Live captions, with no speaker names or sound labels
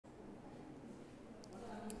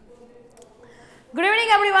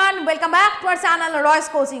everyone, welcome back to our channel Royce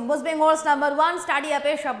Coaching, West Bengal's #1 study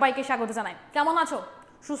অ্যাপে সবাইকে স্বাগত জানাই। কেমন আছো?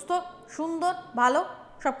 সুস্থ, সুন্দর, ভালো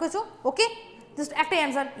সবকিছু ওকে? জাস্ট একটা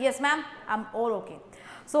answer, yes ma'am, I am all okay.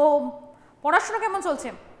 So পড়াশোনা কেমন চলছে?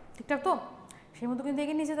 ঠিকঠাক তো? সেই মতো কিন্তু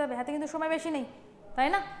এগিয়ে নিয়ে যেতে হবে, হাতে কিন্তু সময় বেশি নেই, তাই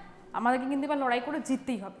না? আমাদেরকে কিন্তু এবার লড়াই করে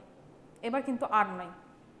জিততেই হবে। এবার কিন্তু আর নয়,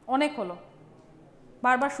 অনেক হলো।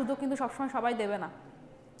 বারবার সুযোগ কিন্তু সবসময় সবাই দেবে না,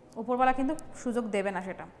 উপরওয়ালা কিন্তু সুযোগ দেবে না,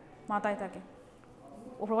 সেটা মাথায় থাকে।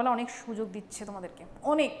 উপরওয়ালা অনেক সুযোগ দিচ্ছে তোমাদেরকে,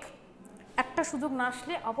 অনেক। একটা সুযোগ না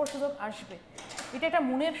আসলে অপর সুযোগ আসবে, এটা একটা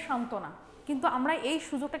মনের সান্ত্বনা। কিন্তু আমরা এই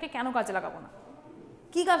সুযোগটাকে কেন কাজে লাগাবো না?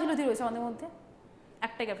 কী গাফিলতি রয়েছে আমাদের মধ্যে?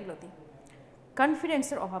 একটাই গাফিলতি,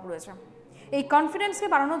 কনফিডেন্সের অভাব রয়েছে। এই কনফিডেন্সকে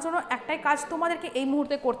বাড়ানোর জন্য একটাই কাজ তোমাদেরকে এই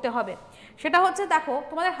মুহূর্তে করতে হবে, সেটা হচ্ছে দেখো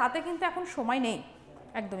তোমাদের হাতে কিন্তু এখন সময় নেই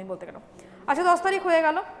একদমই বলতে গেল। আচ্ছা 10 তারিখ হয়ে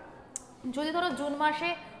গেল, যদি ধরো জুন মাসে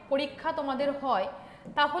পরীক্ষা তোমাদের হয়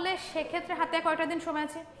তাহলে সেক্ষেত্রে হাতে কয়টা দিন সময়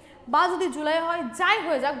আছে, বা যদি জুলাই হয়, যাই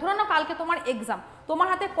হয়ে যাক, ধরো না কালকে তোমার এক্সাম, তোমার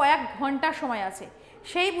হাতে কয়েক ঘন্টা সময় আছে,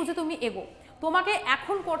 সেই বুঝে তুমি এগো। তোমাকে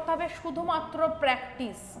এখন করতে হবে শুধুমাত্র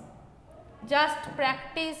practice, just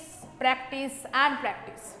practice, practice and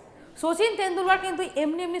practice. Sachin Tendulkar কিন্তু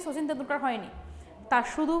এমনি এমনি সচিন তেন্ডুলকর হয়নি, তার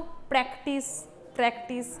শুধু প্র্যাকটিস,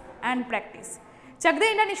 প্র্যাকটিস অ্যান্ড প্র্যাকটিস। চাক দে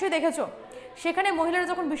ইন্ডিয়া নিশ্চয়ই দেখেছো, সেখানে মহিলারা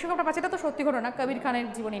যখন বিশ্বকাপটা পাচ্ছে, এটা তো সত্যি ঘটনা কবির খানের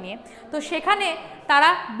জীবনী নিয়ে, তো সেখানে তারা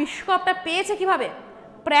বিশ্বকাপটা পেয়েছে কিভাবে?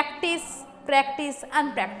 Practice, practice and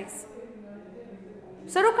practice.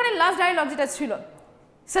 Shahrukh খানের লাস্ট ডায়লগ যেটা ছিল,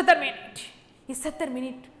 70 মিনিট, ये 70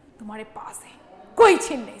 মিনিট তোমারে পাস है, कोई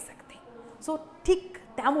छीन नहीं सकते। সো ঠিক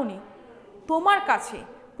তেমনই তোমার কাছে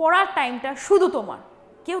পড়ার টাইমটা শুধু তোমার,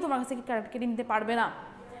 কেউ তোমার কাছে কেটে নিতে পারবে না,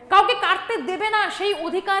 কাউকে কাটতে দেবে না, সেই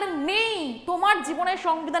অধিকার নেই তোমার জীবনের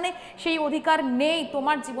সংবিধানে, সেই অধিকার নেই।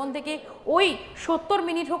 তোমার জীবন থেকে ওই 70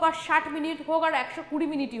 মিনিট হোক আর 60 মিনিট হোক আর 120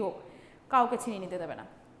 মিনিটই হোক, কাউকে ছিনিয়ে নিতে দেবে না।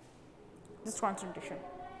 জাস্ট কনসেন্ট্রেশন,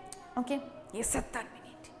 ওকে? ये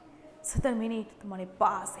 70 মিনিট তোমারে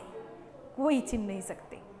পাস है, कोई छीन नहीं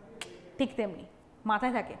सकते। ঠিক তেমনি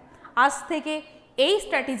মাথায় থাকে, আজ থেকে এই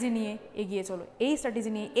স্ট্র্যাটেজি নিয়ে এগিয়ে চলো, এই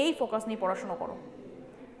স্ট্র্যাটেজি নিয়ে, এই ফোকাস নিয়ে পড়াশোনা করো,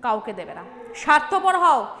 কাউকে দেবে না। স্বার্থপর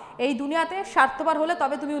হও, এই দুনিয়াতে স্বার্থপর হলে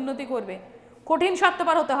তবে তুমি উন্নতি করবে। কঠিন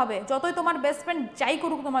স্বার্থপর হতে হবে, যতই তোমার বেস্ট ফ্রেন্ড যাই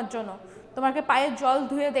করুক তোমার জন্য, তোমাকে পায়ে জল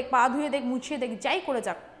ধুয়ে দেখ, পা ধুয়ে দেখ, মুছিয়ে দেখ, যাই করে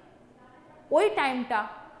যাক, ওই টাইমটা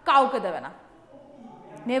কাউকে দেবে না।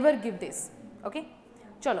 নেভার গিভ দিস, ওকে?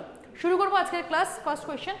 চলো শুরু করবো আজকের ক্লাস। ফার্স্ট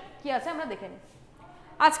কোয়েশ্চেন কি আছে আমরা দেখে নিই।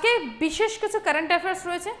 আজকে বিশেষ কিছু কারেন্ট অ্যাফেয়ার্স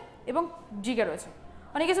রয়েছে এবং জিকে রয়েছে,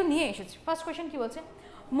 অনেক কিছু নিয়ে এসেছি। ফার্স্ট কোয়েশ্চেন কি বলছে?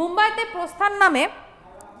 মুম্বাইতে প্রস্থান নামে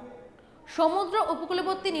সমুদ্র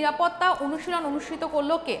উপকূলবর্তী নিরাপত্তা অনুশীলন অনুষ্ঠিত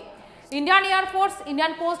করলো কে? Indian air force,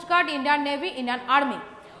 Indian coast guard, Indian navy, Indian army.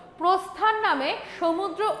 প্রস্থান নামে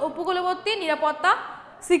সমুদ্র উপকূলবর্তী নিরাপত্তা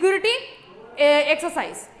সিকিউরিটি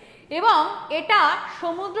এক্সারসাইজ, এবং এটা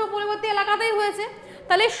সমুদ্র উপকূলবর্তী এলাকাতেই হয়েছে।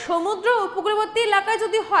 তাহলে সমুদ্র উপকূলবর্তী এলাকায়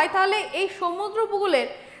যদি হয়, তাহলে এই সমুদ্র উপকূলের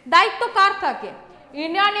দায়িত্ব কার থাকে?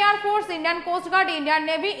 Indian air force, Indian coast guard, Indian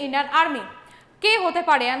navy, Indian army. কে হতে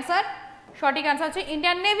পারে অ্যান্সার? সঠিক অ্যান্সার হচ্ছে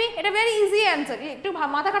ইন্ডিয়ান নেভি। এটা ভেরি ইজি অ্যান্সার, একটু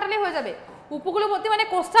মাথা খাটালে হয়ে যাবে। উপকূলবর্তী মানে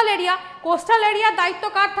কোস্টাল এরিয়া, কোস্টাল এরিয়ার দায়িত্ব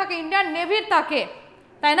কার থাকে? ইন্ডিয়ান নেভির থাকে,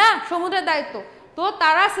 তাই না? সমুদ্রের দায়িত্ব, তো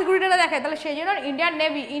তারা সিকিউরিটিটা দেখে, তাহলে সেই জন্য ইন্ডিয়ান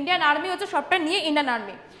নেভি। ইন্ডিয়ান আর্মি হচ্ছে সবটা নিয়ে Indian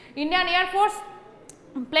army. Indian air force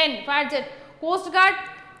plane, fire jet, coast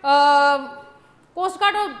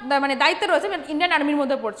গার্ডও মানে দায়িত্বে রয়েছে, ইন্ডিয়ান আর্মির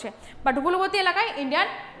মধ্যে পড়ছে, বাট উপকূলবর্তী এলাকায় ইন্ডিয়ান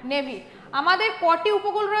নেভি। আমাদের কটি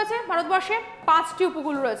উপকূল রয়েছে ভারতবর্ষে? 5টি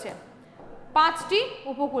উপকূল রয়েছে। 5টি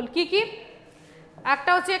উপকূল কি কি?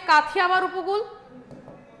 একটা হচ্ছে কাথিয়াবার উপকূল,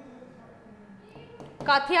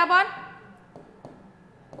 কাথিয়াবার,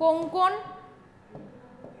 কোঙ্কন,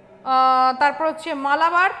 তারপর হচ্ছে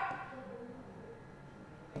Malabar,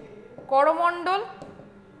 Coromandel,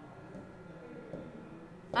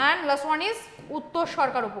 and last one is উত্তর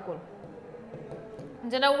সরকার উপকূল,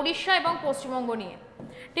 যেটা উড়িষ্যা এবং পশ্চিমবঙ্গ নিয়ে।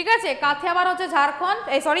 ঠিক আছে? কাথিয়াবার হচ্ছে ঝাড়খণ্ড,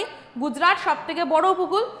 গুজরাট সব থেকে বড়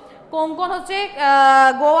উপকূল, কোঙ্কন হচ্ছে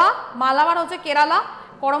গোয়া, মালাবার হচ্ছে কেরালা,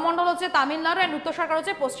 করমণ্ডল হচ্ছে তামিলনাড়ু, অ্যান্ড উত্তর সরকার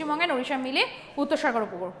হচ্ছে পশ্চিমবঙ্গ অ্যান্ড উড়িষ্যা মিলে উত্তর সরকার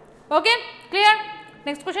উপকূল। ওকে, ক্লিয়ার?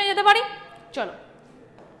 নেক্সট কোশ্চেন যেতে পারি, চলো।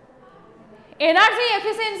 এনার্জি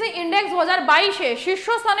এফিসিয়েন্সি ইন্ডেক্স 2022-এ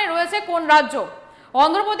শীর্ষস্থানে রয়েছে কোন রাজ্য?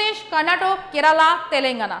 Andhra Pradesh, Karnataka, Kerala,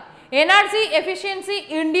 Telangana. Energy efficiency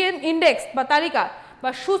Indian index বা তালিকা বা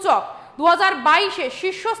সূচক 2022-এ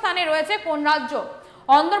শীর্ষস্থানে রয়েছে কোন রাজ্য?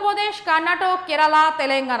 Andhra Pradesh, Karnataka, Kerala,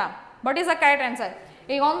 Telangana. What is the correct answer?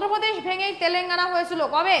 এই অন্ধ্রপ্রদেশ ভেঙেই তেলেঙ্গানা হয়েছিল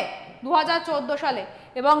কবে? 2014 সালে,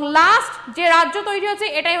 এবং লাস্ট যে রাজ্য তৈরি হয়েছে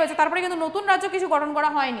এটাই হয়েছে, তারপরে কিন্তু নতুন রাজ্য কিছু গঠন করা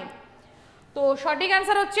হয়নি। তো সঠিক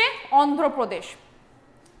অ্যান্সার হচ্ছে Andhra Pradesh.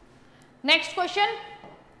 Next question,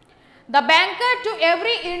 the banker to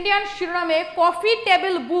every Indian শিরোনামে কফি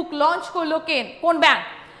টেবিল বুক লঞ্চ করলো কোন bank?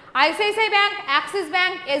 ICICI bank, Axis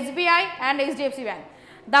bank, SBI and HDFC bank.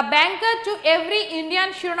 The banker to every Indian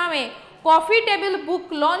শিরোনামে কফি টেবিল বুক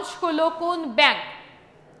লঞ্চ করলো কোন bank?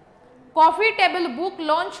 Coffee table book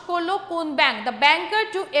launch করলো কোন bank? The banker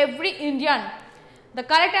to every Indian. The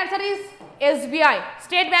correct answer is SBI,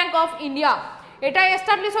 state bank of India. এটা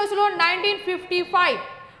establish হয়েছিল 1955,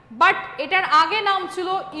 but এটার আগে নাম ছিল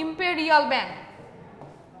ইম্পেরিয়াল ব্যাংক।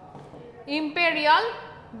 Imperial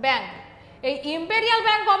bank. এই ইম্পেরিয়াল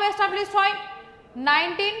ব্যাংক কবে এস্টাবলিশ হয়?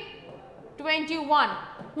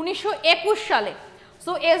 1921 সালে।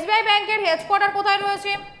 সো এসবিআই ব্যাংকের হেডকোয়ার্টার কোথায়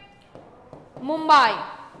রয়েছে? মুম্বাই।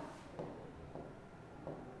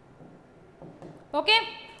 ওকে,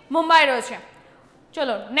 মুম্বাই রয়েছে।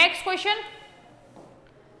 চলো নেক্সট কোয়েশ্চেন।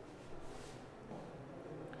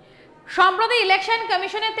 সম্প্রতি ইলেকশন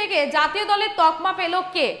কমিশনের থেকে জাতীয় দলের তকমা পেল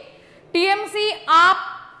কে? TMC, up,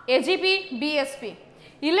 AGP, BSP.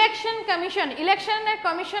 Election commission, ইলেকশনের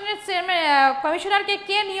কমিশনারকে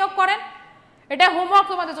কে নিয়োগ করেন? এটা হোমওয়ার্ক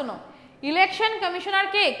তোমাদের জন্য। ইলেকশন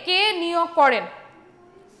কমিশনারকে কে নিয়োগ করেন?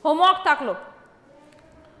 হোমওয়ার্ক থাকলো।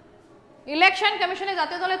 ইলেকশন কমিশনে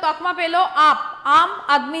জাতীয় দলের তকমা পেল আপ, আম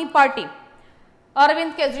আদমি পার্টি,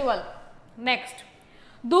 অরবিন্দ কেজরিওয়াল। নেক্সট,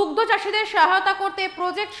 দুগ্ধ চাষীদের সহায়তা করতে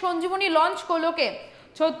প্রজেক্ট সঞ্জীবনী লঞ্চ করলো কে?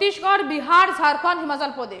 ছত্তিশগড়, বিহার, ঝাড়খণ্ড,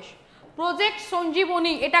 হিমাচল প্রদেশ। প্রজেক্ট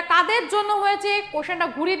সঞ্জীবনী এটা কাদের জন্য হয়েছে? কোশ্চেনটা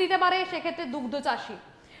ঘুরিয়ে দিতে পারে, সেক্ষেত্রে দুগ্ধ চাষী।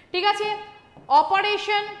 ঠিক আছে,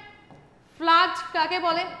 অপারেশন ফ্লাড কাকে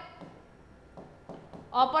বলে?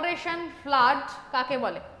 অপারেশন ফ্লাড কাকে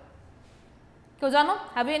বলে? কেউ জানো?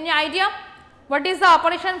 Have you any idea what is the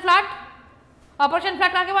operation flood? Operation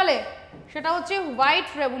flood কাকে বলে? সেটা হচ্ছে white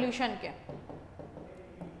রেভলিউশনকে।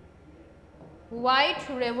 White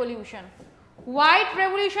revolution. White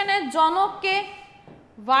রেভলিউশনের জনককে?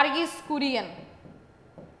 Verghese Kurien.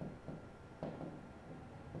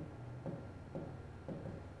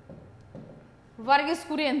 Verghese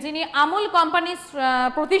Kurien, যিনি আমুল কোম্পানির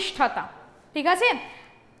প্রতিষ্ঠাতা। ঠিক আছে,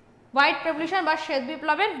 হোয়াইট রেভলিউশন বা শ্বেত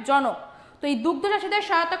বিপ্লবের জনক। তো এই দুগ্ধ চাষীদের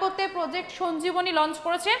সহায়তা করতে প্রজেক্ট সঞ্জীবনী লঞ্চ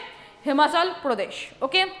করেছে হিমাচল প্রদেশ।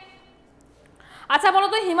 ওকে, আচ্ছা বলো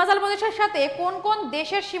তো হিমাচল প্রদেশের সাথে কোন কোন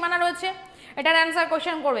দেশের সীমানা রয়েছে? এটার অ্যান্সার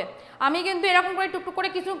কোশ্চেন করবে। আমি কিন্তু এরকম করে টুকটুক করে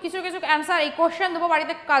কিছু কিছু কিছু অ্যান্সার এই কোশ্চেন দেবো,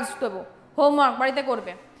 বাড়িতে কাজ দেবো, হোমওয়ার্ক বাড়িতে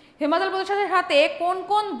করবে। হিমাচল প্রদেশের সাথে কোন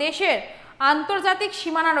কোন দেশের আন্তর্জাতিক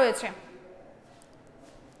সীমানা রয়েছে?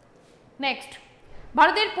 নেক্সট,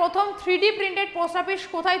 ভারতের প্রথম 3D প্রিন্টেড পোস্ট অফিস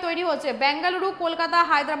কোথায় তৈরি হচ্ছে? বেঙ্গালুরু, কলকাতা,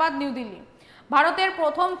 হায়দ্রাবাদ, নিউ দিল্লি। ভারতের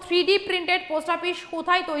প্রথম 3D প্রিন্টেড পোস্ট অফিস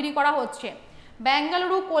কোথায় তৈরি করা হচ্ছে?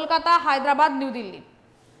 Bengaluru, Kolkata, Hyderabad, new Delhi.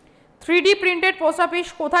 3D printed post office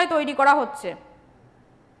কোথায় তৈরি করা হচ্ছে?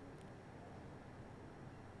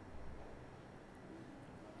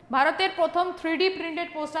 ভারতের প্রথম 3D প্রিন্টেড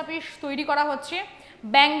পোস্ট অফিস তৈরি করা হচ্ছে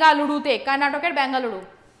বেঙ্গালুরুতে, কর্ণাটকের বেঙ্গালুরু।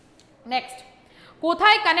 নেক্সট,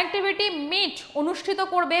 কোথায় কানেক্টিভিটি মিট অনুষ্ঠিত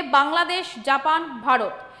করবে বাংলাদেশ, জাপান,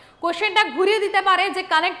 ভারত? কোশ্চেনটা ঘুরিয়ে দিতে পারে যে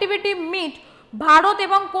কানেক্টিভিটি মিট ভারত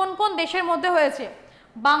এবং কোন কোন দেশের মধ্যে হয়েছে?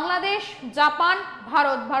 বাংলাদেশ, জাপান,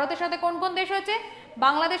 ভারত। ভারতের সাথে কোন কোন দেশ হয়েছে?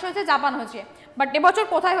 বাংলাদেশ হয়েছে, জাপান হয়েছে। বাট এবছর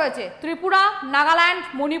কোথায় হয়েছে? ত্রিপুরা, নাগাল্যান্ড,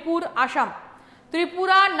 মণিপুর, আসাম।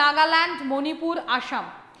 ত্রিপুরা, নাগাল্যান্ড, মণিপুর, আসাম।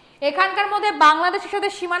 এখানকার মধ্যে বাংলাদেশের সাথে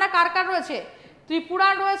সীমানা কার কার রয়েছে?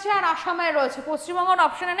 ত্রিপুরার রয়েছে আর আসামের রয়েছে। পশ্চিমবঙ্গের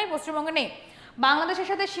অপশনে নেই, পশ্চিমবঙ্গে নেই। বাংলাদেশের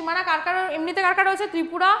সাথে সীমানা কার কার এমনিতে কার কার রয়েছে?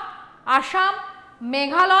 ত্রিপুরা, আসাম,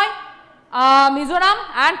 মেঘালয়, মিজোরাম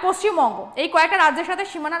অ্যান্ড পশ্চিমবঙ্গ। এই কয়েকটা রাজ্যের সাথে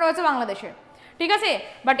সীমানা রয়েছে বাংলাদেশের। ঠিক আছে,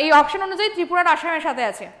 বাট এই অপশন অনুযায়ী ত্রিপুরার আসামের সাথে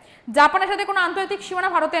আছে। জাপানের সাথে কোনো আন্তর্জাতিক সীমানা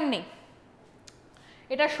ভারতের নেই।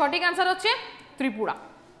 এটার সঠিক অ্যান্সার হচ্ছে ত্রিপুরা।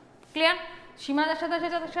 ক্লিয়ার? সীমানার সাথে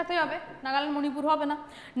সাথে হবে, নাগাল্যান্ড, মণিপুর হবে না।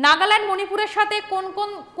 নাগাল্যান্ড, মণিপুরের সাথে কোন কোন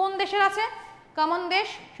কোন দেশের আছে কমন দেশ?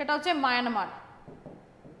 সেটা হচ্ছে মায়ানমার।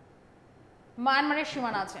 মায়ানমারের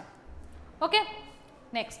সীমানা আছে। ওকে,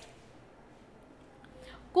 নেক্সট,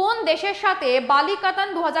 কোন দেশের সাথে বালিকাতান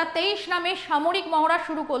 2023 নামে সামরিক মহড়া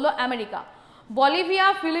শুরু করলো America? Bolivia,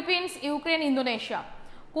 Philippines, Ukraine, Indonesia.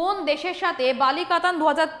 কোন দেশের সাথে বালিকাতান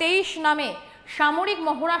 2023 নামে সামরিক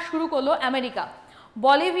মহড়া শুরু করলো America?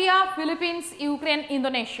 Bolivia, Philippines, Ukraine,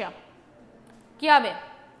 Indonesia. কি হবে?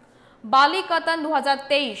 বালিকাতান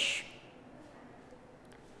 2023।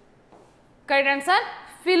 Correct answer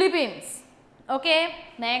Philippines. ওকে,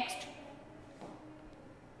 নেক্সট,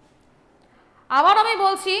 আবার আমি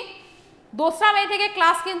বলছি 2রা মে থেকে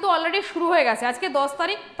ক্লাস কিন্তু অলরেডি শুরু হয়ে গেছে। আজকে 10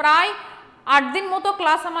 তারিখ, প্রায় 8 দিন মতো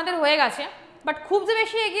ক্লাস আমাদের হয়ে গেছে। বাট খুব যে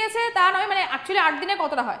বেশি এগিয়েছে তা নয়, মানে অ্যাকচুয়ালি 8 দিনে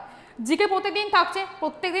কতটা হয়? জিকে প্রত্যেকদিন থাকছে,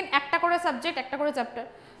 প্রত্যেকদিন একটা করে সাবজেক্ট, একটা করে চ্যাপ্টার।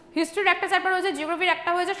 হিস্ট্রির একটা চ্যাপ্টার হয়েছে, জিওগ্রাফির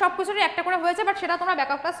একটা হয়েছে, সব কিছুরই একটা করে হয়েছে, বাট সেটা তোমরা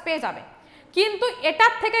ব্যাকআপ ক্লাস পেয়ে যাবে। কিন্তু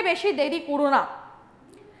এটার থেকে বেশি দেরি করো না।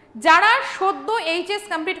 যারা সদ্য এইচএস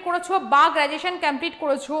কমপ্লিট করেছো বা গ্র্যাজুয়েশন কমপ্লিট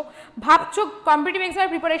করেছো, ভাবছো কম্পিটিটিভ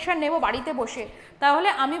এক্সামের প্রিপারেশন নেবো বাড়িতে বসে, তাহলে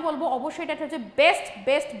আমি বলবো অবশ্যই এটা হচ্ছে বেস্ট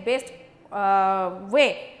ওয়ে।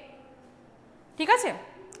 ঠিক আছে,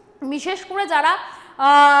 বিশেষ করে যারা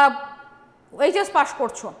এইচএস পাস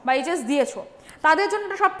করছো বা এইচএস দিয়েছো তাদের জন্য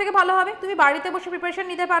এটা সব থেকে ভালো হবে। তুমি বাড়িতে বসে প্রিপারেশন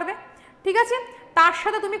নিতে পারবে, ঠিক আছে, তার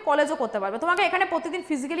সাথে তুমি কলেজও করতে পারবে। তোমাকে এখানে প্রতিদিন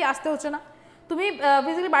ফিজিক্যালি আসতে হচ্ছে না, তুমি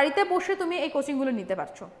ফিজিক্যালি বাড়িতে বসে তুমি এই কোচিংগুলো নিতে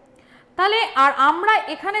পারছো। তাহলে আর আমরা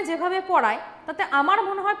এখানে যেভাবে পড়াই তাতে আমার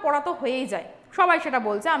মনে হয় পড়া তো হয়েই যায়, সবাই সেটা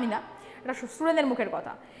বলছে, আমি না, এটা স্টুডেন্টদের মুখের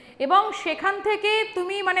কথা। এবং সেখান থেকে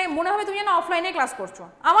তুমি মানে মনে হবে তুমি যেন অফলাইনে ক্লাস করছো,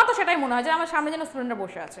 আমার তো সেটাই মনে হয় যে আমার সামনে যেন স্টুডেন্টরা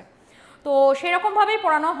বসে আছে। তো সেরকমভাবেই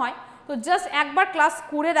পড়ানো হয়। তো জাস্ট একবার ক্লাস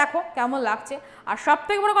করে দেখো কেমন লাগছে। আর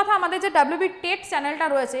সবথেকে বড় কথা, আমাদের যে WB টেট চ্যানেলটা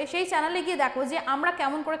রয়েছে সেই চ্যানেলে গিয়ে দেখো যে আমরা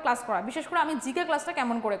কেমন করে ক্লাস করাই, বিশেষ করে আমি জিকে ক্লাসটা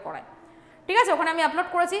কেমন করে করাই, ঠিক আছে, ওখানে আমি আপলোড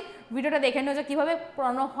করেছি, ভিডিওটা দেখে নিও যে কীভাবে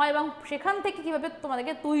পড়ানো হয় এবং সেখান থেকে কীভাবে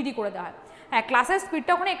তোমাদেরকে তৈরি করে দেওয়া হয়। হ্যাঁ, ক্লাসের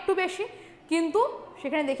স্পিডটা ওখানে একটু বেশি, কিন্তু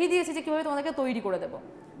সেখানে দেখিয়ে দিয়েছি যে কীভাবে তোমাদেরকে তৈরি করে দেবো,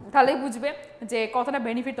 তাহলেই বুঝবে যে কতটা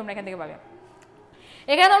বেনিফিট তোমরা এখান থেকে পাবে।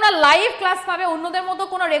 এখানে তোমরা লাইভ ক্লাস পাবে, অন্যদের মতো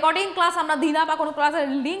কোনো রেকর্ডিং ক্লাস আমরা দিই না বা কোনো ক্লাসের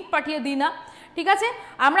লিঙ্ক পাঠিয়ে দিই না, ঠিক আছে,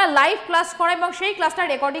 আমরা লাইভ ক্লাস করাই এবং সেই ক্লাসটা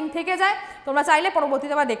রেকর্ডিং থেকে যায়, তোমরা চাইলে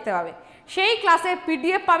পরবর্তীতে আবার দেখতে পাবে। সেই ক্লাসের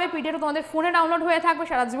পিডিএফ পাবে, পিডিএফ তোমাদের ফোনে ডাউনলোড হয়ে থাকবে,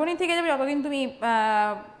 সারা জীবনই থেকে যাবে যতদিন তুমি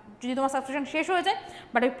যদি তোমার সাবস্ক্রিপশন শেষ হয়ে যায়,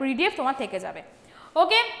 বাট ওই পিডিএফ তোমার থেকে যাবে।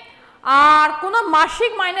 ওকে, আর কোনো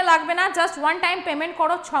মাসিক মাইনে লাগবে না, জাস্ট ওয়ান টাইম পেমেন্ট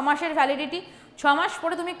করো, 6 মাসের ভ্যালিডিটি, 6 মাস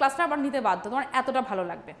পরে তুমি ক্লাসটা আবার নিতে বাধ্য, তোমার এতটা ভালো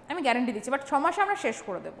লাগবে, আমি গ্যারেন্টি দিচ্ছি। বাট 6 মাসে আমরা শেষ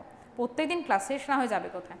করে দেবো, প্রত্যেকদিন ক্লাস শেষ না হয়ে যাবে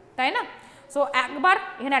কোথায়, তাই না? সো একবার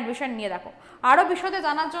এখানে অ্যাডমিশন নিয়ে দেখো। আরও বিশদে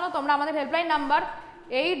জানার জন্য তোমরা আমাদের হেল্পলাইন নাম্বার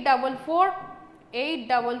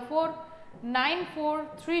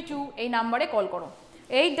 84449432 এই নাম্বারে কল করো,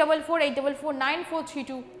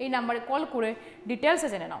 84449432 এই নাম্বারে কল করে ডিটেলসে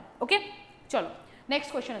জেনে নাও। ওকে, চলো নেক্সট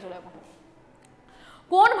কোয়েশ্চেনে চলে যাবো।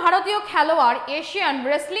 কোন ভারতীয় খেলোয়াড় এশিয়ান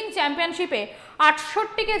রেসলিং চ্যাম্পিয়নশিপে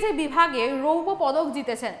 68 কেজি বিভাগে রৌপ্য পদক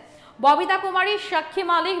জিতেছেন? ববিতা কুমারী, সাক্ষী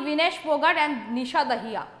মালিক, Vinesh Phogat and Nisha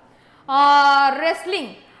Dahiya. Wrestling,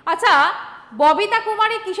 আচ্ছা, ববিতা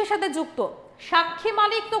কুমারী কিসের সাথে যুক্ত? সাক্ষী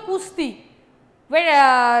মালিক তো কুস্তি,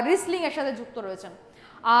 রেসলিং এর সাথে যুক্ত রয়েছেন।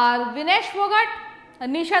 আর বিনেশ ফোগাট,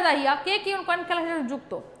 নিশা দাহিয়া কে কি কোন খেলার সাথে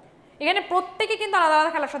যুক্ত? এখানে প্রত্যেকে কিন্তু আলাদা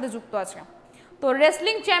আলাদা খেলার সাথে যুক্ত আছে। তো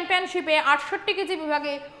রেসলিং চ্যাম্পিয়নশিপে 68 কেজি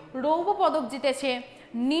বিভাগে রৌপ্য পদক জিতেছে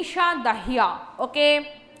নিশা দাহিয়া। ওকে,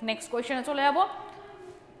 নেক্সট কোয়েশ্চেনে চলে যাব।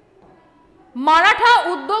 মারাঠা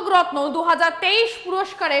উদ্যোগ রত্ন 2023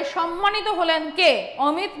 পুরস্কারে সম্মানিত হলেন কে?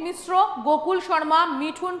 অমিত মিশ্র, গোকুল শর্মা,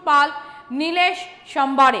 মিঠুন পাল, নীলেশ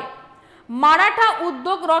সম্বারে। মারাঠা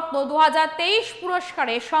উদ্যোগ রত্ন 2023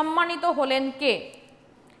 পুরস্কারে সম্মানিত হলেন কে?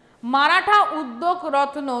 মারাঠা উদ্যোগ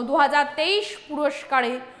রত্ন 2023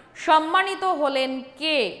 পুরস্কারে সম্মানিত হলেন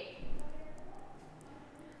কে?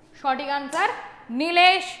 সঠিক আনসার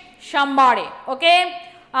নীলেশ সম্বারে। ওকে,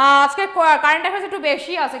 আজকে কারেন্ট অ্যাফেয়ার্স একটু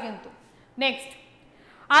বেশি আছে কিন্তু। নেক্সট,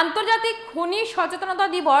 আন্তর্জাতিক খনি সচেতনতা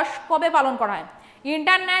দিবস কবে পালন করা হয়?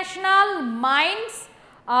 ইন্টারন্যাশনাল মাইন্স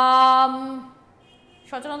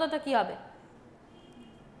সচেতনতা কি হবে?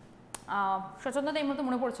 সচেতনতা এই মুহূর্তে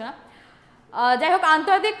মনে পড়ছে না। যাই হোক,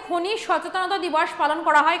 আন্তর্জাতিক খনি সচেতনতা দিবস পালন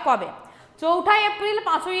করা হয় কবে? 4 April,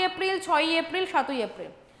 5 April, 6 April, 7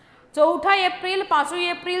 April. 4 April, 5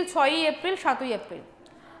 April, 6 April, 7 April.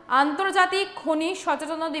 আন্তর্জাতিক খনি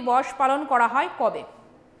সচেতনতা দিবস পালন করা হয় কবে?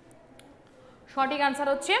 সঠিক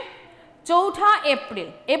আনসার হচ্ছে 4 এপ্রিল।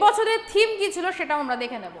 এবছরের থিম কি ছিল সেটাও আমরা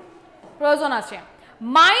দেখে নেব, প্রয়োজন আছে।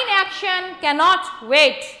 Mine action cannot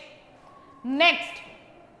wait. Next,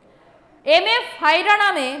 MF Hydra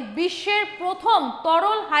নামে বিশ্বের প্রথম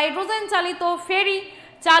তরল হাইড্রোজেন চালিত ফেরি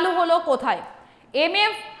চালু হলো কোথায়?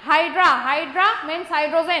 MF Hydra, Hydra means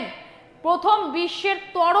hydrogen, প্রথম বিশ্বের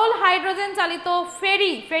তরল হাইড্রোজেন চালিত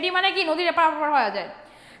ফেরি, ফেরি মানে কি নদীর এপার ওপার হওয়া যায়,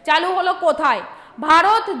 চালু হলো কোথায়?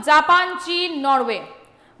 ভারত, জাপান, চীন, নরওয়ে।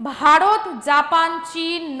 ভারত, জাপান,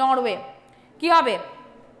 চীন, নরওয়ে। কি হবে?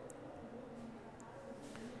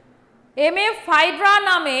 MF হাইড্রা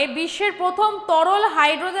নামে বিশ্বের প্রথম তরল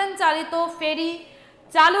হাইড্রোজেন চালিত ফেরি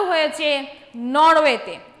চালু হয়েছে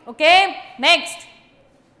নরওয়েতে। ওকে, নেক্সট,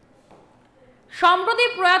 সম্প্রতি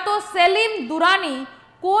প্রয়াত সেলিম দুরানি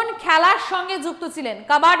কোন খেলার সঙ্গে যুক্ত ছিলেন?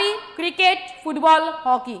 Kabaddi, cricket, football,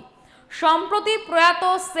 hockey. সম্প্রতি প্রয়াত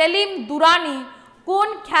সেলিম দুরানি কোন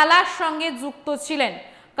খেলার সঙ্গে যুক্ত ছিলেন?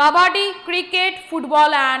 Kabaddi, cricket,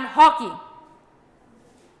 football and hockey.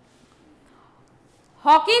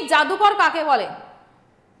 Hockey জাদুকর কাকে বলে?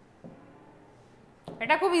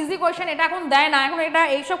 এটা খুব ইজি কোয়েশ্চেন, এটা এখন দেয় না, এখন এটা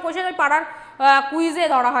এইসব কোয়েশ্চেন ওই পাড়ার কুইজে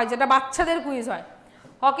ধরা হয়, যেটা বাচ্চাদের কুইজ হয়।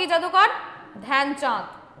 হকি জাদুকর ধ্যানচাঁদ,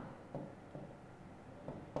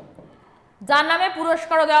 যার নামে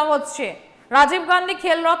পুরস্কারও দেওয়া হচ্ছে। রাজীব গান্ধী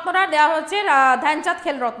খেলরত্নটা দেওয়া হচ্ছে ধ্যানচাঁদ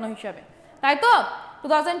খেলরত্ন হিসেবে, তাই তো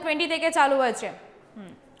 2020 থেকে চালু হয়েছে।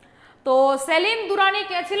 তো সেলিম দুরানি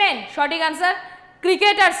কে ছিলেন? সঠিক আনসার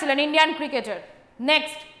ক্রিকেটার ছিলেন, Indian cricketer.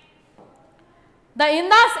 Next, the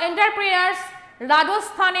Indas entrepreneurs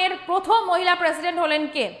রাজস্থানের প্রথম মহিলা প্রেসিডেন্ট হলেন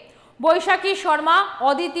কে? বৈশাখী শর্মা,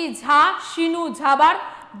 অদিতি ঝা, শিনু ঝাবার,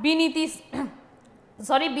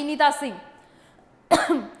 বিনীতা সিং।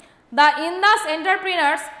 দ্য ইন্দাস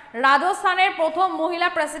এন্টারপ্রেনার্স রাজস্থানের প্রথম মহিলা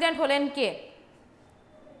প্রেসিডেন্ট হলেন কে?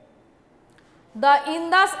 দ্য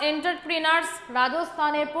ইন্দাস এন্টারপ্রেনার্স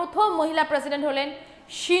রাজস্থানের প্রথম মহিলা প্রেসিডেন্ট হলেন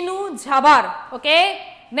শিনু ঝাবার। ওকে,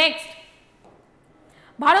 নেক্সট,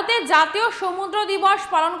 ভারতের জাতীয় সমুদ্র দিবস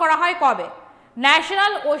পালন করা হয় কবে?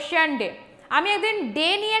 National Ocean day. আমি একদিন ডে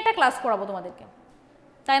নিয়ে একটা ক্লাস করাবো তোমাদেরকে,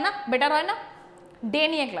 তাই না? বেটার হয় না? ডে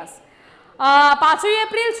নিয়ে class. 5ই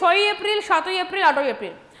April, 6ই April, 7ই April, 8ই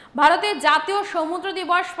April. ভারতের জাতীয় সমুদ্র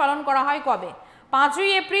দিবস পালন করা হয় কবে? 5ই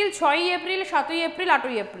এপ্রিল, 6ই এপ্রিল, 7ই এপ্রিল,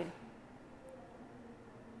 8ই এপ্রিল।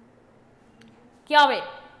 কি হবে?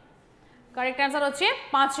 কারেক্ট অ্যান্সার হচ্ছে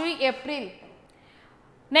 5ই এপ্রিল।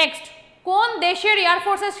 নেক্সট, কোন দেশের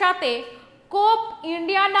এয়ারফোর্সের সাথে কোপ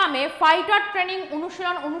ইন্ডিয়া নামে ফাইটার ট্রেনিং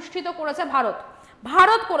অনুশীলন অনুষ্ঠিত করেছে ভারত?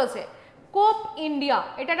 ভারত করেছে কোপ ইন্ডিয়া,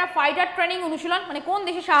 এটা একটা ফাইটার ট্রেনিং অনুশীলন, মানে কোন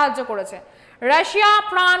দেশে সাহায্য করেছে? Russia,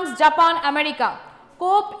 France, Japan, America.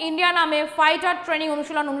 কোপ ইন্ডিয়া নামে ফাইটার ট্রেনিং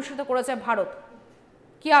অনুশীলন অনুষ্ঠিত করেছে ভারত।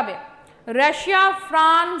 কি হবে? Russia,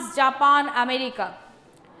 France, Japan, America.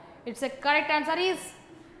 It's a correct answer is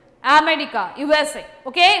America, USA.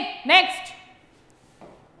 Okay, next,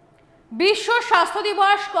 বিশ্ব স্বাস্থ্য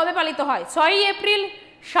দিবস কবে পালিত হয়? 6ই April,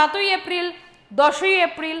 7ই April, 10ই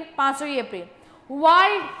April, 5ই April.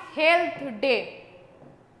 World health day,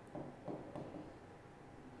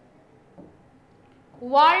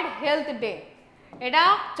 world health day এটা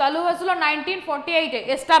চালু হয়েছিল 1948-এ,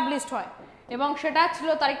 এস্টাবলিশড হয়, এবং সেটা ছিল,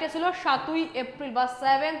 তারিখটা ছিল 7ই এপ্রিল বা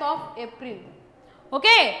 7th of April।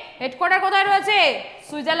 Okay, headquarter কোথায় রয়েছে?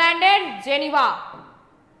 সুইজারল্যান্ডের জেনিভা।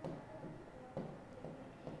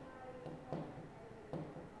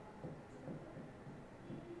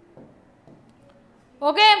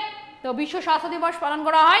 ওকে, তো বিশ্ব স্বাস্থ্য দিবস পালন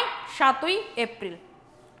করা হয় 7ই এপ্রিল।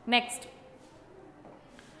 নেক্সট,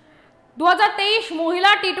 2023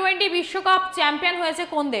 মহিলা টি20 বিশ্বকাপ চ্যাম্পিয়ন হয়েছে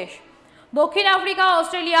কোন দেশ? দক্ষিণ আফ্রিকা,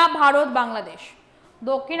 অস্ট্রেলিয়া, ভারত, বাংলাদেশ।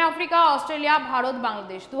 দক্ষিণ আফ্রিকা, অস্ট্রেলিয়া, ভারত,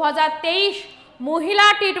 বাংলাদেশ। 2023 মহিলা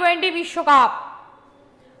টি20 বিশ্বকাপ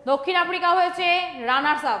দক্ষিণ আফ্রিকা হয়েছে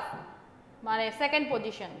রানার্স আপ, মানে সেকেন্ড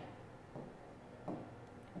পজিশন,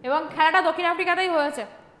 এবং খেলাটা দক্ষিণ আফ্রিকাতেই হয়েছে।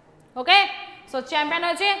 ওকে, সো চ্যাম্পিয়ন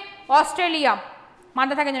হয়েছে অস্ট্রেলিয়া।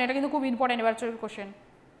 মানতে থাকেন যেন, এটা কিন্তু খুব ইম্পর্টেন্ট এবার question.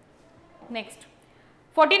 Next,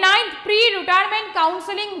 49th pre retirement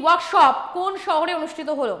counselling workshop কোন শহরে অনুষ্ঠিত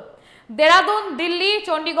হলো? Dehradun, Delhi,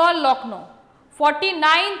 Chandigarh, Lucknow.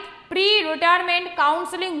 49th pre retirement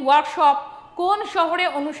counselling workshop কোন শহরে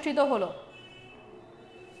অনুষ্ঠিত হলো?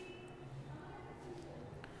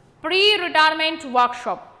 Pre retirement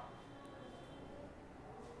workshop,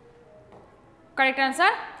 correct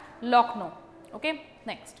answer Lucknow. ওকে,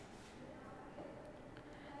 নেক্সট,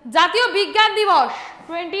 জাতীয় বিজ্ঞান দিবস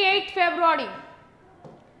 28 ফেব্রুয়ারি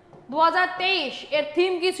 2023 এর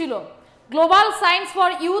থিম কি ছিল? Global science for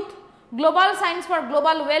youth, global science for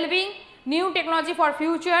global wellbeing, new technology for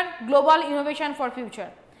future, global innovation for future.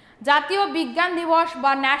 জাতীয় বিজ্ঞান দিবস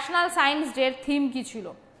বা ন্যাশনাল সায়েন্স ডের থিম কি ছিল?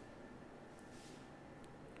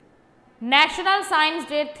 ন্যাশনাল সায়েন্স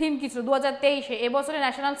ডের থিম কি ছিল 2023-এ? এবছরে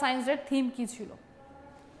ন্যাশনাল সায়েন্স ডের থিম কি ছিল?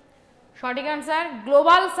 সঠিক answer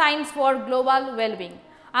global science for global wellbeing.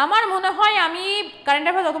 আমার মনে হয় আমি কারেন্ট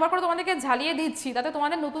অ্যাফেয়ার্স যতবার করে তোমাদেরকে ঝালিয়ে দিচ্ছি, তাতে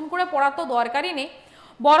তোমাদের নতুন করে পড়ার তো দরকারই নেই,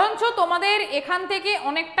 বরঞ্চ তোমাদের এখান থেকে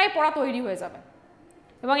অনেকটাই পড়া তৈরি হয়ে যাবে,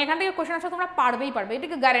 এবং এখান থেকে কোশ্চেন আসলে তোমরা পারবে,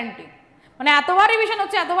 এটাকে গ্যারান্টি। মানে এতবার রিভিশন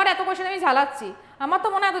হচ্ছে, এতবার এত কোশ্চেন আমি ঝালাচ্ছি, আমার তো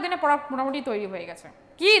মনে হয় এতদিনে পড়া মোটামুটি তৈরি হয়ে গেছে।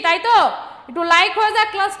 কি তাই তো? একটু লাইক হয়ে যাক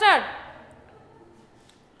ক্লাসটা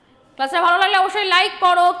ভালো লাগলে অবশ্যই লাইক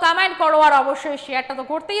করো, কমেন্ট করো, আর অবশ্যই শেয়ারটা তো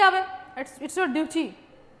করতেই হবে, ইটস ইউর ডিউটি,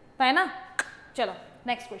 তাই না? চলো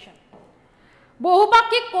নেক্সট কোয়েশ্চেন,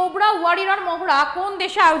 বহুপাক্ষিক কোবরা ওয়ারিয়র মহড়া কোন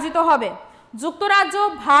দেশে আয়োজিত হবে? যুক্তরাজ্য,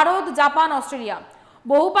 ভারত, জাপান, অস্ট্রেলিয়া।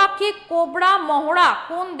 বহুপাক্ষিক কোবরা মহড়া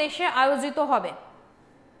কোন দেশে আয়োজিত হবে?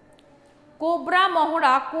 কোবরা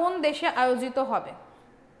মহড়া কোন দেশে আয়োজিত হবে?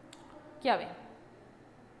 কি হবে?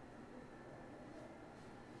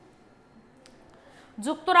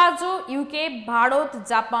 যুক্তরাজ্য, UK, Bharat,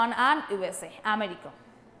 Japan, and USA, America.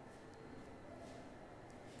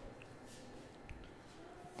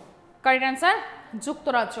 Correct answer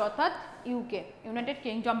যুক্তরাজ্য অর্থাৎ ইউকে, ইউনাইটেড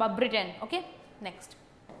কিংডম বা ব্রিটেন। ওকে, নেক্সট।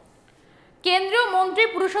 কেন্দ্রীয় মন্ত্রী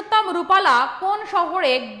পুরুষোত্তম রূপালা কোন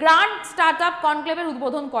শহরে গ্র্যান্ড স্টার্টআপ কনক্লেভের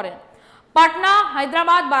উদ্বোধন করেন? পাটনা,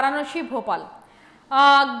 হায়দ্রাবাদ, বারাণসী, ভোপাল।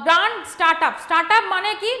 গ্র্যান্ড স্টার্টআপ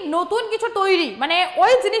মানে কি? নতুন কিছু তৈরি, মানে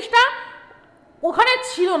ওই জিনিসটা ওখানে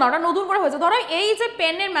ছিল না, ওটা নতুন করে হয়েছে। ধরো এই যে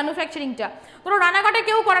পেনের ম্যানুফ্যাকচারিংটা, ধরো রানাঘাটে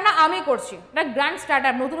কেউ করে না, আমি করছি, এটা গ্র্যান্ড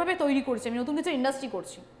স্টার্টআপ, নতুনভাবে তৈরি করছি, আমি নতুন কিছু ইন্ডাস্ট্রি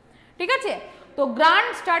করছি, ঠিক আছে? তো গ্র্যান্ড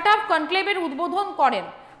স্টার্টআপ কনক্লেভের উদ্বোধন করেন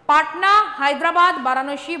পাটনা, হায়দ্রাবাদ,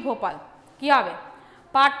 বারাণসী, ভোপাল। কি হবে?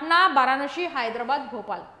 Patna, Varanasi, Hyderabad,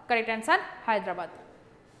 Bhopal. Correct answer Hyderabad.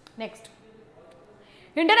 Next.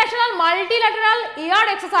 International multilateral air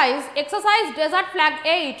exercise dessert flag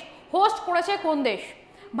 8 host করেছে কোন দেশ?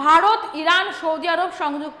 ভারত, ইরান, সৌদি আরব,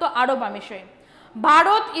 সংযুক্ত আরব আমিরশাহী।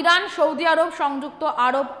 ভারত, ইরান, সৌদি আরব, সংযুক্ত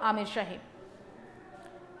আরব আমিরশাহী।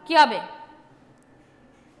 কি হবে?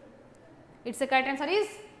 It's a correct answer is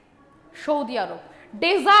Saudi Arab.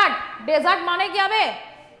 Dessert মানে কি হবে?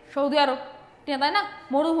 সৌদি আরব, তাই না?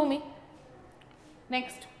 মরুভূমি।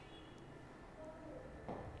 নেক্সট।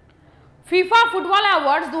 ফিফা ফুটবল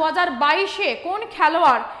অ্যাওয়ার্ডস 2022-এ কোন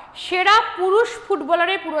খেলোয়াড় সেরা পুরুষ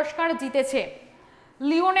ফুটবলারের পুরস্কার জিতেছে?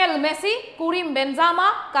 লিওনেল মেসি, করিম Benzema,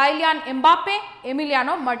 Kylian Mbappe,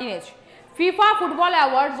 Emiliano Martinez. FIFA football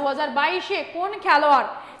awards 2022-এ কোন খেলোয়াড়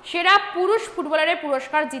সেরা পুরুষ ফুটবলারের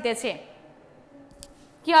পুরস্কার জিতেছে?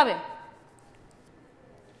 কি হবে?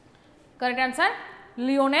 Correct answer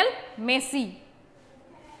Lionel Messi.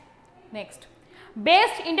 Next.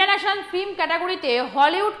 Best international film ক্যাটাগরিতে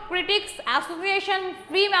Hollywood critics association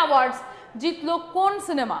film awards জিতলো কোন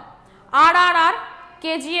cinema? RRR,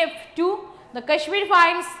 KGF 2, the Kashmir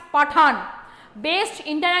files, Pathaan. Best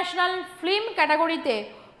international film ক্যাটাগরিতে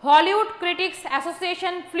Hollywood critics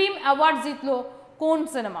association film award জিতলো কোন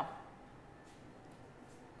সিনেমা?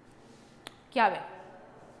 কি হবে?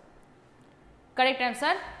 Correct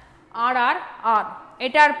answer RRR।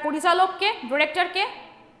 এটার পরিচালক কে? ডিরেক্টর কে?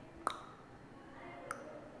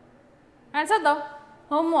 অ্যান্সার দাও,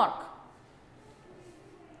 হোমওয়ার্ক।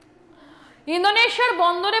 ইন্দোনেশিয়ার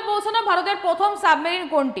বন্দরে পৌঁছানো ভারতের প্রথম সাবমেরিন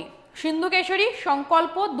কোনটি? সিন্ধুকেশরী,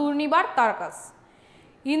 সংকল্প, দুর্নিবার, তারকাস।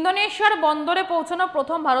 ইন্দোনেশিয়ার বন্দরে পৌঁছানো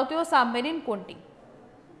প্রথম ভারতীয় সাবমেরিন কোনটি?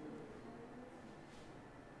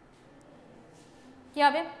 কি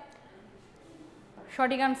হবে?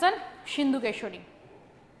 সঠিক answer সিন্ধুকেশরী।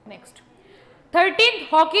 Next. 13th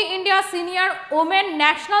hockey India senior women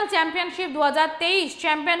national championship 2023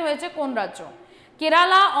 champion হয়েছে কোন রাজ্য?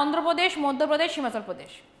 Kerala, Andhra Pradesh, Madhya Pradesh, Himachal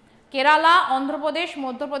Pradesh. Kerala, Andhra Pradesh,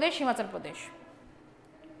 Madhya Pradesh, Himachal Pradesh.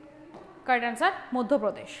 Correct answer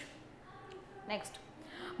Madhya Pradesh. Next.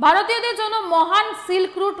 ভারতীয়দের জন্য মহান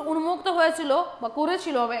সিল্ক রুট উন্মুক্ত হয়েছিল বা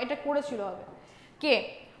করেছিল হবে, এটা করেছিল হবে কে?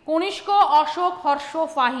 কনিষ্ক, অশোক, হর্ষ,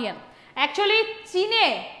 ফাহিয়ান। অ্যাকচুয়ালি চীনে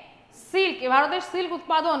সিল্ক, ভারতের সিল্ক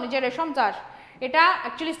উৎপাদন, যে রেশম চাষ, এটা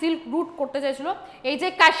অ্যাকচুয়ালি সিল্ক রুট করতে চাইছিল। এই যে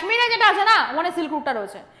কাশ্মীরে যেটা আছে না, ওখানে সিল্ক রুটটা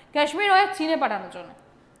রয়েছে, কাশ্মীর হয়ে চীনে পাঠানোর জন্য।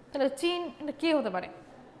 তাহলে চীন এটা কে হতে পারে?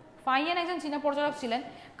 ফাহিয়ান একজন চীনা পর্যটক ছিলেন।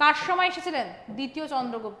 কার সময় এসেছিলেন? দ্বিতীয়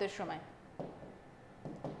চন্দ্রগুপ্তের সময়।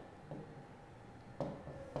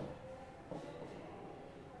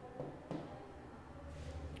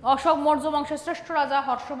 অশোক মৌর্য বংশের শ্রেষ্ঠ রাজা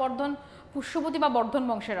হর্ষবর্ধন পুষ্যবতী বা বর্ধন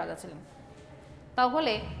বংশের রাজা ছিলেন।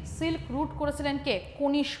 তাহলে সিল্ক রুট করেছিলেন কে?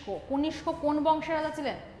 কনিষ্ক। কনিষ্ক কোন বংশের রাজা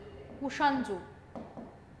ছিলেন? কুষাণ যুগ,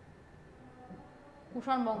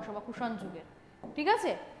 কুষাণ বংশ বা কুষাণ যুগের, ঠিক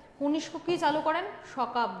আছে? কনিষ্ক কি চালু করেন?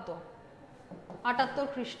 শকাব্দ 78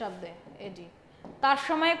 খ্রিস্টাব্দে এডি। তার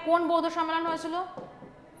সময় কোন বৌদ্ধ সম্মেলন হয়েছিল?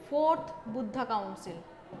 4th Buddha council.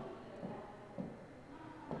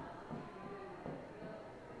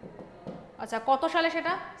 আচ্ছা, কত সালে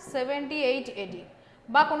সেটা? 78 এডি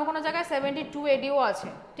বা কোনো কোনো জায়গায় 72 এডিও আছে,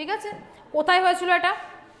 ঠিক আছে? কোথায় হয়েছিল এটা?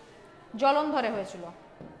 জলন্ধরে হয়েছিল,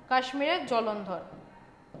 কাশ্মীরের জলন্ধর,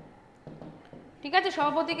 ঠিক আছে?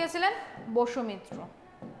 সভাপতি কে ছিলেন? বসুমিত্র।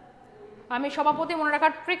 আমি সভাপতি মনে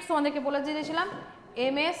রাখার ট্রিক্স তোমাদেরকে বলে দিয়েছিলাম।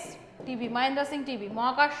 MS TV, Mahendra Singh TV,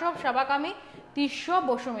 Mahakashyapa, সাবাকামি, তিস্য,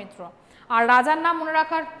 Vasumitra. আর রাজার নাম মনে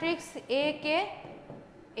রাখার ট্রিক্স এ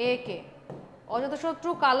কে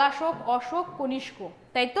অজাতশত্রু, কালাশোক, অশোক, কনিষ্ক,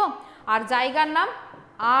 তাই তো? আর জায়গার নাম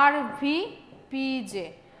RVPJ,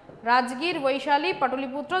 রাজগীর, বৈশালী,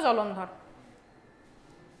 পাটলিপুত্র, জলন্ধর।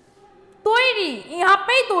 তৈরি, यहाँ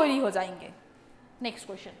पे ही তৈরি हो जाएंगे। Next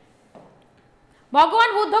question. ভগবান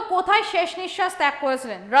বুদ্ধ কোথায় শেষ নিঃশ্বাস ত্যাগ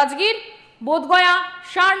করেছিলেন? রাজগীর, বোধগয়া,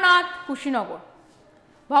 সারনাথ, কুশীনগর।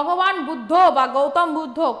 ভগবান বুদ্ধ বা গৌতম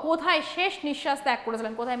বুদ্ধ কোথায় শেষ নিঃশ্বাস ত্যাগ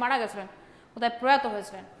করেছিলেন? কোথায় মারা গেছিলেন? কোথায় প্রয়াত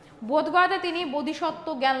হয়েছিলেন? বোধগয়াতে তিনি বোধিসত্ত্ব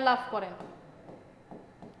জ্ঞান লাভ করেন।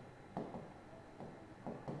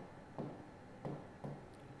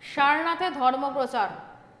 সারনাথে ধর্মপ্রচার।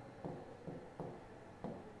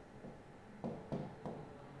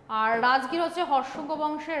 আর রাজগীর হচ্ছে হর্ষঙ্গ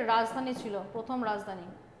বংশের রাজধানী ছিল, প্রথম রাজধানী।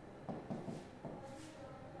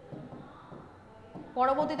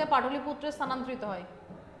 পরবর্তীতে পাটলিপুত্রে স্থানান্তরিত হয়।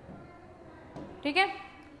 ঠিক আছে,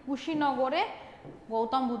 কুশীনগরে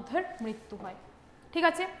গৌতম বুদ্ধের মৃত্যু হয়। ঠিক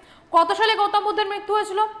আছে, কত সালে গৌতম বুদ্ধের মৃত্যু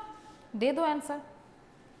হয়েছিল? দে দো answer.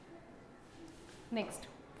 Next,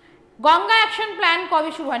 Ganga action plan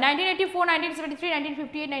কবে শুরু হয়? 1984, 1973,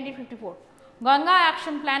 1958, 1954। গঙ্গা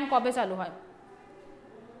অ্যাকশন প্ল্যান কবে চালু হয়?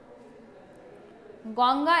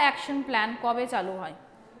 গঙ্গা অ্যাকশন প্ল্যান কবে চালু হয়?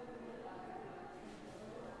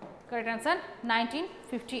 Correct answer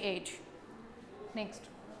 1958। নেক্সট,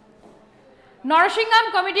 নরসিংহাম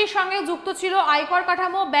কমিটির সঙ্গে যুক্ত ছিল আয়কর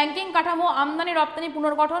কাঠামো, ব্যাংকিং কাঠামো, আমদানি রপ্তানি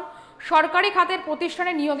পুনর্গঠন, সরকারি খাতের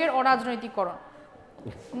প্রতিষ্ঠানে নিয়োগের অরাজনৈতিককরণ।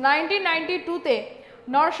 1992-তে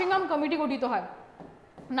নরসিংহাম কমিটি গঠিত হয়।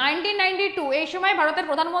 1992 এই সময় ভারতের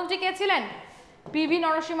প্রধানমন্ত্রী কে ছিলেন? পিভি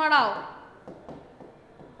নরসিংহ রাও।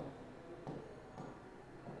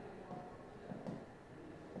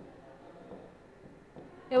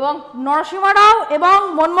 এবং নরসিংহ রাও এবং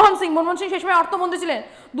মনমোহন সিং সেই সময় অর্থমন্ত্রী ছিলেন,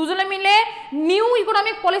 দুজনে মিলে নিউ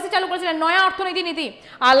ইকোনমিক পলিসি চালু করেছিলেন, নয়া অর্থনীতি নীতি।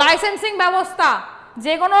 আর লাইসেন্সিং ব্যবস্থা,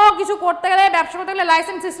 যে কোনো কিছু করতে গেলে, ব্যবসা করতে গেলে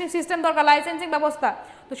লাইসেন্স সিস্টেম দরকার, লাইসেন্সিং ব্যবস্থা,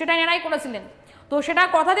 তো সেটা এনারাই করেছিলেন। তো সেটা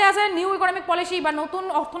কথা দিয়ে আছে নিউ ইকোনমিক পলিসি বা নতুন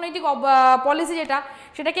অর্থনৈতিক পলিসি যেটা,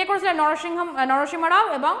 সেটা কে করেছিলেন? নরসিংহ রাও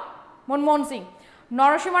এবং মনমোহন সিং।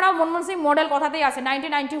 নরসিংহ রাও মনমোহন সিং মডেল কথাতেই আছে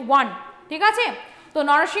 1991। ঠিক আছে, তো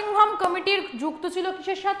নরসিংহাম কমিটির যুক্ত ছিল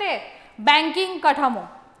কিসের সাথে? ব্যাংকিং কাঠামো।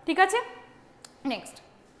 ঠিক আছে, নেক্সট,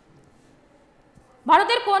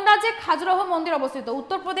 ভারতের কোন রাজ্যে খাজুরাহ মন্দির অবস্থিত?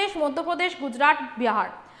 উত্তরপ্রদেশ, মধ্যপ্রদেশ, গুজরাট, বিহার।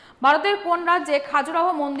 ভারতের কোন রাজ্যে খাজুরাহ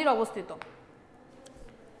মন্দির অবস্থিত?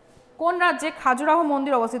 কোন রাজ্যে খাজুরাহ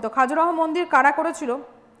মন্দির অবস্থিত? খাজুরাহ মন্দির কারা করেছিল?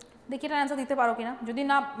 দেখি এটা অ্যান্সার দিতে পারো কিনা, যদি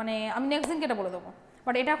না মানে আমি নেক্সট দিনকে এটা বলে দেবো,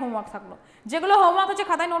 বাট এটা হোমওয়ার্ক থাকলো। যেগুলো হোমওয়ার্ক হচ্ছে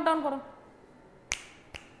খাতায় নোট ডাউন করো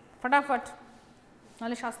ফটাফট,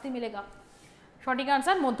 নাহলে শাস্তি মিলেগা। সঠিক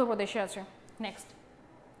আনসার মধ্যপ্রদেশে আছে। নেক্সট,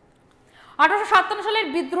 1857 সালের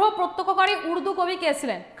বিদ্রোহ প্রত্যক্ষকারী উর্দু কবি কে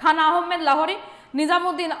ছিলেন? খান আহমেদ লাহোরি,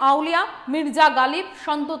 নিজামুদ্দিন আউলিয়া, মির্জা গালিব,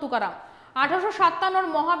 সন্ত তুকারাম। 1857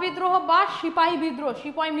 মহাবিদ্রোহ বা সিপাহী বিদ্রোহ,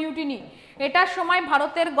 সিপাহী মিউটিনি, এটার সময়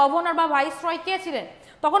ভারতের গভর্নর বা ভাইসরয় কে ছিলেন?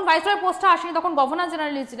 তখন ভাইসরয় পোস্টটা আসেনি, তখন গভর্নর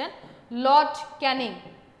জেনারেল ছিলেন লর্ড ক্যানিং।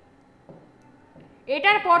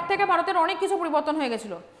 এটার পর থেকে ভারতের অনেক কিছু পরিবর্তন হয়ে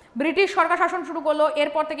গেছিল। ব্রিটিশ সরকার শাসন শুরু করলো,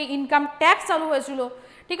 এরপর থেকে ইনকাম ট্যাক্স চালু হয়েছিল।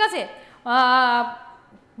 ঠিক আছে,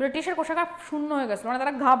 ব্রিটিশের কোষাগার শূন্য হয়ে গেছিলো, মানে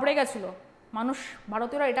তারা ঘাবড়ে গেছিলো। মানুষ,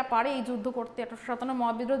 ভারতীয়রা এটা পারে এই যুদ্ধ করতে। 1857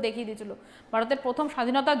 মহাবিদ্রোহ দেখিয়ে দিয়েছিল, ভারতের প্রথম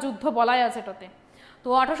স্বাধীনতার যুদ্ধ বলাই আছে এটাতে। তো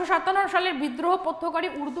 1857 সালের বিদ্রোহ প্রত্যক্ষকারী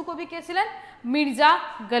উর্দু কবি কে ছিলেন? মির্জা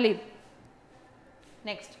গালিব।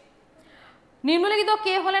 নেক্সট, নিম্নলিখিত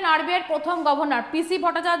কে হলেন আরবিআইয়ের প্রথম গভর্নর? পিসি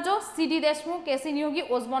ভট্টাচার্য, সিডি দেশমুখ, কেসি নিয়োগী,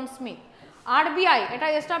 ওসবর্ন স্মিথ। আরবিআই এটা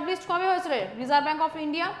এস্টাবলিশড কবে হয়েছিল? রিজার্ভ ব্যাংক অফ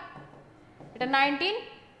ইন্ডিয়া, এটা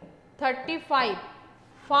 1935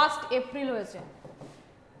 1 এপ্রিল হয়েছে।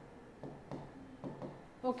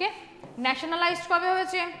 ওকে, ন্যাশনালাইজড কবে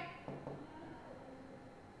হয়েছে?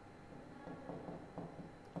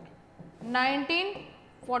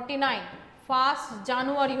 1949 1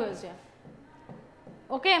 জানুয়ারি হয়েছে।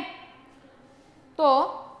 ওকে, তো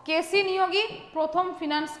কেসি নিয়োগী প্রথম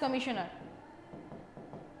ফিনান্স কমিশনার।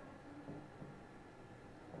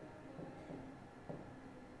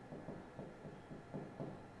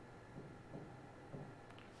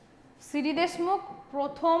 সিডি দেশমুখ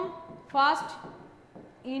প্রথম first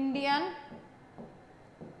Indian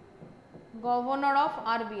governor of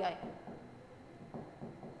RBI.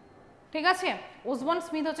 ঠিক আছে, ওসবর্ন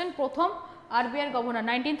স্মিথ হচ্ছেন প্রথম আরবিআই গভর্নর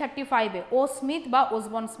 1935-এ, ও স্মিথ বা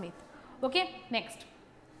ওসবর্ন স্মিথ। ওকে, নেক্সট,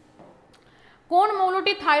 কোন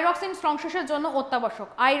মৌলটি থাইরক্সিন সংশ্লেষের জন্য অত্যাবশ্যক?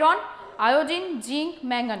 Iron, iodine, zinc,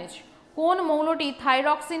 manganese. কোন মৌলটি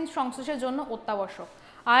থাইরক্সিন সংশ্লেষের জন্য অত্যাবশ্যক?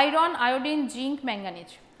 Iron, iodine, zinc, manganese.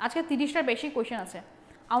 আজকে 30টার বেশি কোয়েশ্চেন আছে,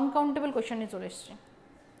 আনকাউন্টেবল কোয়েশ্চেন নিয়ে চলে এসেছে।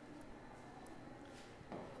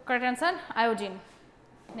 Correct answer iodine.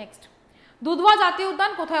 Next, Dudhwa জাতীয়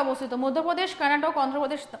উদ্যান কোথায় অবস্থিত? মধ্যপ্রদেশ, কর্ণাটক,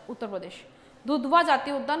 অন্ধ্রপ্রদেশ, উত্তরপ্রদেশ। দুধওয়া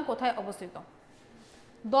জাতীয় উদ্যান কোথায় অবস্থিত?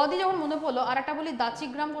 দদি যখন মনে পড়লো, আর একটা বলি,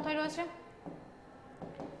 দাচিগ্রাম কোথায় রয়েছে?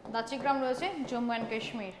 দাচিগ্রাম রয়েছে জম্মু অ্যান্ড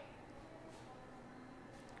কাশ্মীর।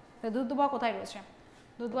 দুধওয়া কোথায় রয়েছে?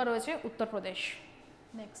 দুধওয়া রয়েছে উত্তরপ্রদেশ।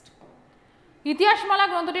 নেক্সট, ইতিহাসমালা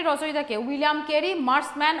গ্রন্থটির রচয়িতা কে? William Carey,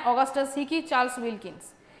 Marshman, Augustus Hicky, Charles Wilkins.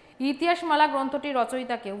 Itihasmala গ্রন্থটির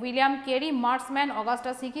রচয়িতা কে? William Carey, Marshman,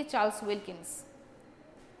 Augustus Hicky, Charles Wilkins.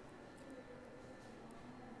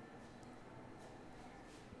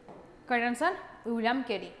 Correct answer William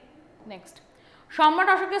Carey. Next, সম্রাট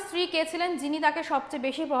অশোকের স্ত্রী কে ছিলেন যিনি তাকে সবচেয়ে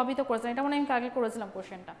বেশি প্রভাবিত করেছেন? এটা মনে আমি আগে করেছিলাম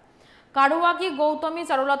কোশ্চেনটা। কারুয়াকি, গৌতমী,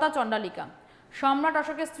 চারুলতা, চণ্ডালিকা। সম্রাট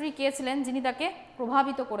অশোকের স্ত্রী কে ছিলেন যিনি তাকে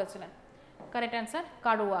প্রভাবিত করেছিলেন? Correct answer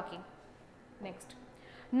কারুয়াকি। নেক্সট,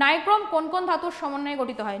 নাইক্রোম কোন কোন ধাতুর সমন্বয়ে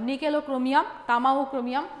গঠিত হয়? নিকেল ও ক্রোমিয়াম, তামা ও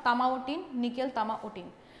ক্রোমিয়াম, তামা ও টিন, নিকেল, তামা ও টিন।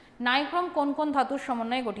 নাইক্রোম কোন কোন ধাতুর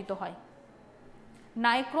সমন্বয়ে গঠিত হয়?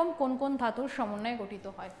 নাইক্রোম কোন কোন ধাতুর সমন্বয়ে গঠিত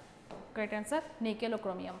হয়? কারেক্ট অ্যান্সার নিকেল ও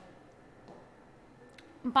ক্রোমিয়াম।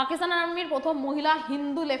 পাকিস্তান আর্মির প্রথম মহিলা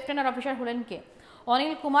হিন্দু লেফটেন্যান্ট অফিসার হলেন কে?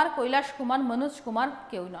 অনিল কুমার, কৈলাস কুমার, মনোজ কুমার,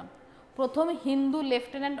 কেউ নন। প্রথম হিন্দু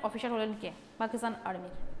লেফটেন্যান্ট অফিসার হলেন কে পাকিস্তান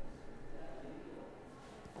আর্মির?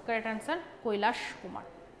 Correct answer Kailash Kumar.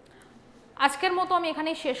 আজকের মতো আমি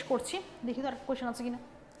এখানেই শেষ করছি। দেখি তো আর কোয়েশ্চেন আছে কিনা।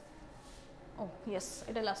 ও ইয়েস,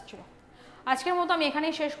 এটা লাস্ট ছিল। আজকের মতো আমি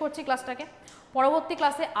এখানেই শেষ করছি ক্লাসটাকে। পরবর্তী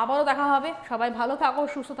ক্লাসে আবারও দেখা হবে। সবাই ভালো থাকো,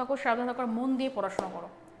 সুস্থ থাকো, সাবধান থাকো, মন দিয়ে পড়াশোনা করো,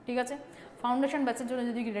 ঠিক আছে? ফাউন্ডেশন ব্যাচের জন্য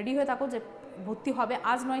যদি রেডি হয়ে থাকো যে ভর্তি হবে,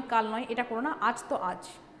 আজ নয় কাল নয়, এটা করো না, আজ তো আজ,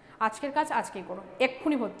 আজকের কাজ আজকেই করো,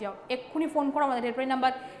 এক্ষুনি ভর্তি হও, এক্ষুনি ফোন করো আমাদের helpline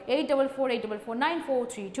number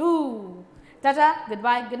 8448449432। Tata, good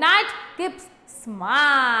bye, good night, keep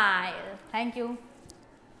smile, thank you.